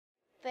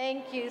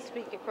Thank you,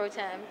 Speaker Pro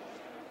Tem.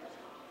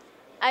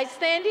 I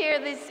stand here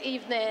this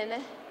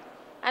evening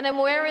and I'm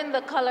wearing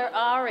the color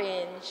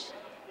orange,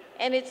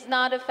 and it's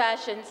not a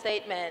fashion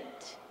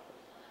statement.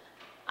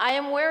 I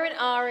am wearing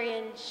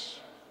orange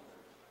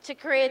to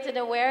create an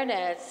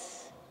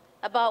awareness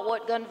about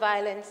what gun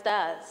violence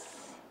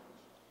does.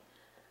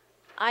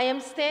 I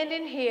am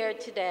standing here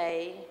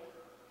today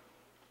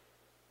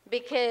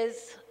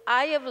because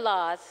I have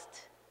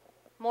lost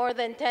more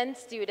than 10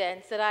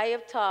 students that I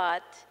have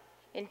taught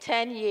in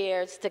 10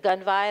 years to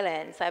gun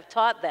violence. I've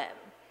taught them.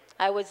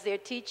 I was their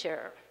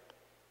teacher.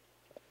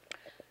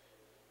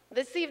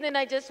 This evening,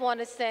 I just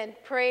want to send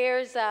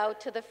prayers out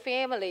to the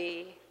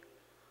family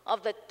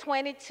of the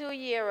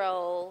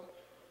 22-year-old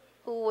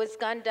who was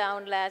gunned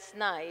down last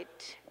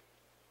night.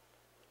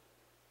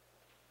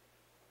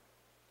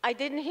 I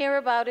didn't hear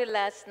about it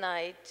last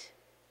night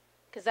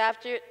because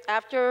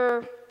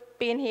after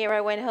being here,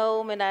 I went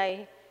home and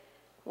I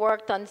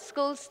worked on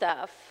school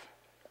stuff.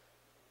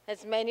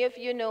 As many of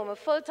you know, I'm a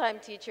full-time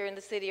teacher in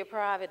the city of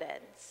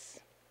Providence.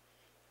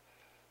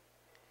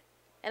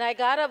 And I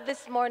got up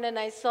this morning and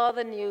I saw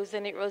the news,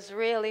 and it was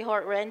really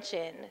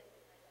heart-wrenching.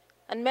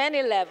 On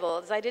many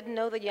levels, I didn't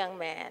know the young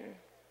man.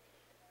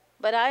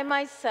 But I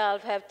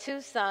myself have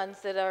two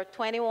sons that are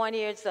 21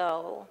 years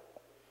old.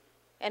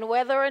 And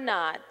whether or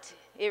not,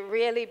 it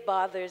really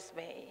bothers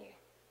me.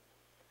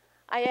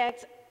 I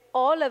ask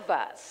all of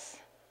us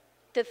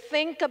to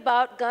think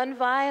about gun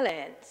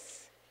violence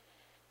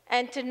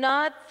and to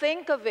not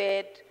think of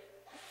it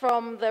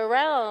from the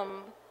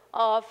realm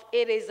of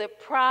it is a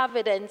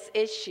Providence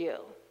issue.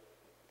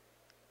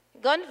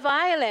 Gun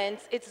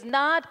violence, it's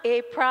not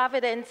a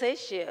Providence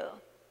issue.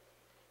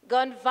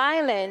 Gun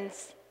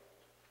violence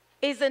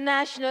is a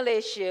national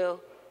issue,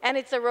 and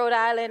it's a Rhode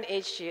Island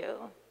issue.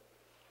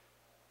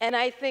 And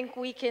I think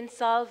we can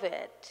solve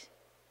it.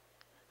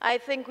 I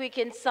think we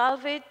can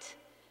solve it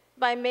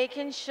by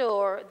making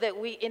sure that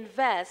we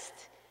invest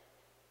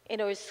in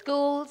our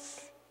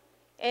schools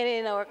and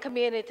in our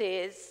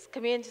communities,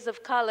 communities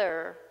of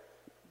color,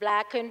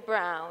 black and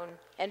brown,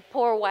 and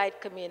poor white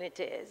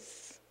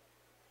communities.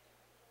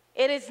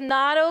 It is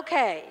not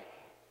okay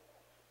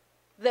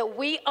that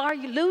we are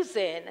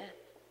losing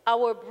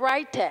our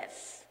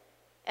brightest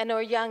and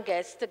our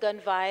youngest to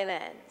gun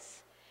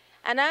violence.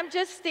 And I'm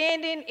just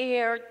standing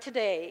here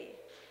today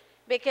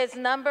because,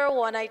 number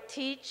one, I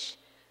teach,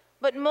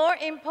 but more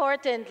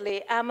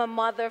importantly, I'm a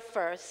mother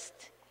first.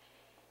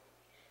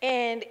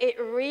 And it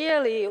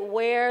really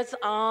wears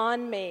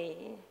on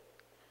me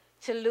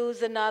to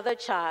lose another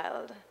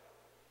child.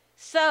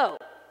 So,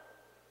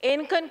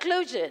 in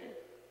conclusion,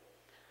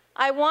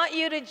 I want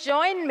you to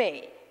join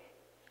me.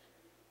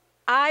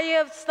 I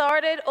have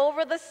started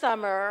over the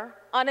summer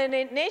on an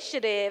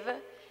initiative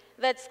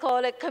that's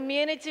called a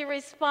community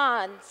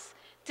response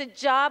to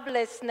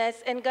joblessness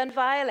and gun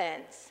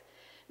violence.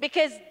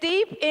 Because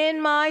deep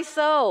in my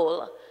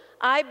soul,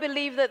 I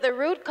believe that the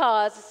root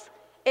cause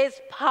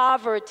is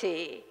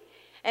poverty.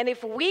 And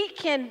if we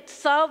can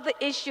solve the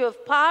issue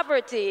of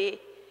poverty,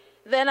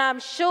 then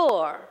I'm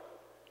sure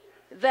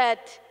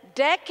that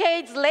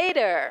decades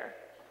later,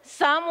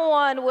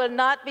 someone will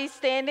not be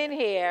standing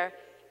here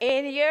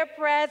in your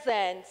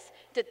presence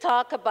to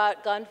talk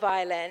about gun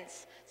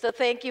violence. So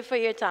thank you for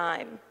your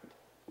time.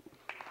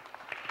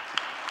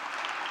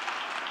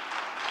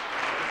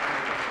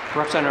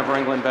 Representative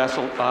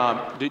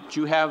Ranglin-Vassell, did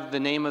you have the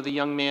name of the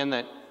young man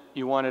that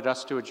you wanted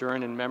us to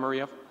adjourn in memory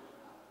of?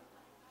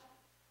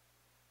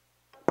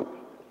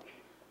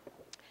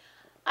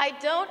 I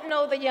don't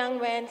know the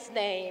young man's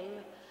name.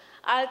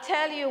 I'll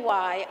tell you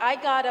why. I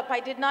got up,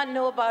 I did not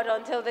know about it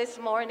until this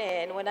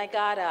morning when I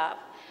got up.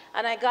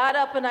 And I got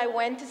up and I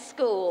went to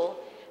school,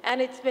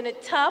 and it's been a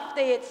tough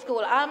day at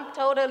school. I'm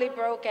totally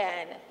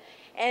broken.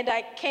 And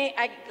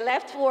I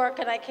left work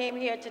and I came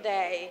here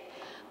today.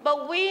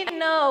 But we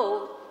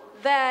know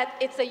that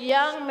it's a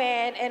young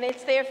man and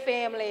it's their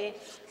family.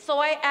 So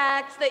I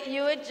ask that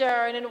you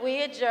adjourn and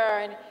we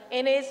adjourn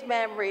in his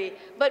memory.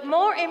 But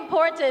more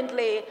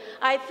importantly,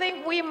 I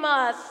think we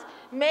must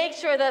make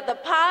sure that the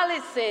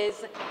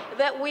policies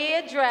that we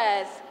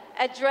address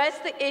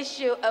the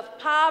issue of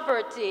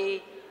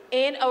poverty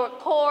in our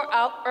core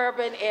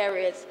urban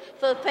areas.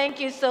 So thank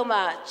you so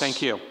much.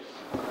 Thank you.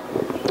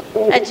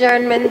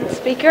 Adjournment,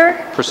 Speaker.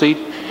 Proceed.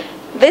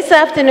 This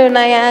afternoon,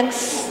 I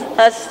ask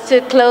us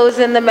to close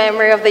in the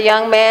memory of the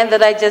young man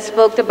that I just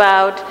spoke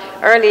about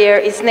earlier.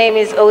 His name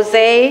is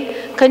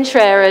Jose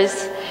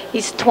Contreras.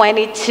 He's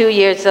 22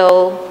 years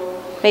old.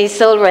 May his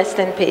soul rest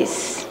in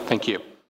peace. Thank you.